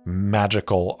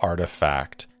magical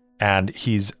artifact, and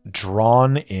he's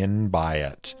drawn in by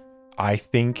it, I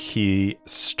think he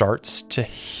starts to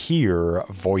hear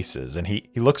voices, and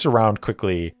he looks around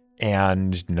quickly,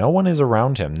 and no one is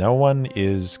around him. No one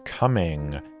is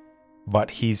coming,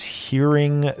 but he's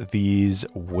hearing these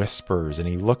whispers, and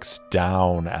he looks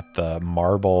down at the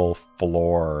marble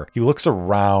floor. He looks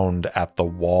around at the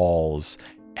walls,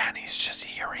 and he's just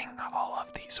hearing all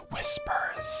of these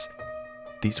whispers.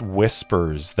 These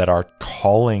whispers that are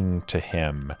calling to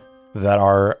him, that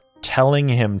are telling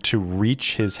him to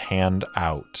reach his hand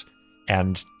out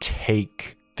and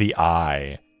take the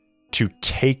eye, to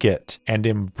take it and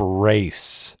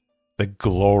embrace the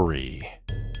glory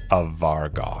of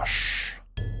Vargosh.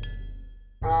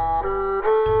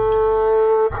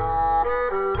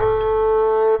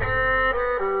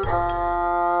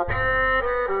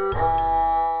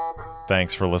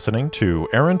 Thanks for listening to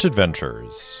Errant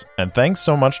Adventures, and thanks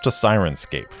so much to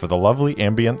Syrinscape for the lovely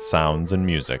ambient sounds and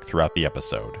music throughout the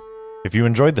episode. If you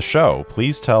enjoyed the show,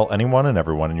 please tell anyone and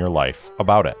everyone in your life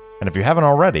about it. And if you haven't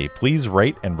already, please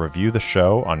rate and review the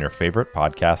show on your favorite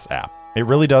podcast app. It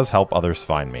really does help others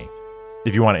find me.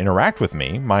 If you want to interact with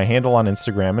me, my handle on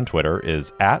Instagram and Twitter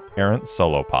is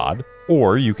 @ErrantSoloPod,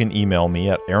 or you can email me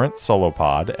at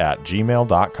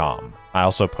errantsolopod@gmail.com. I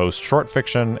also post short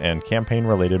fiction and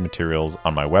campaign-related materials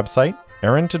on my website,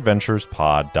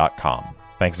 errantadventurespod.com.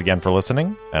 Thanks again for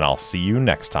listening, and I'll see you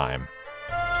next time.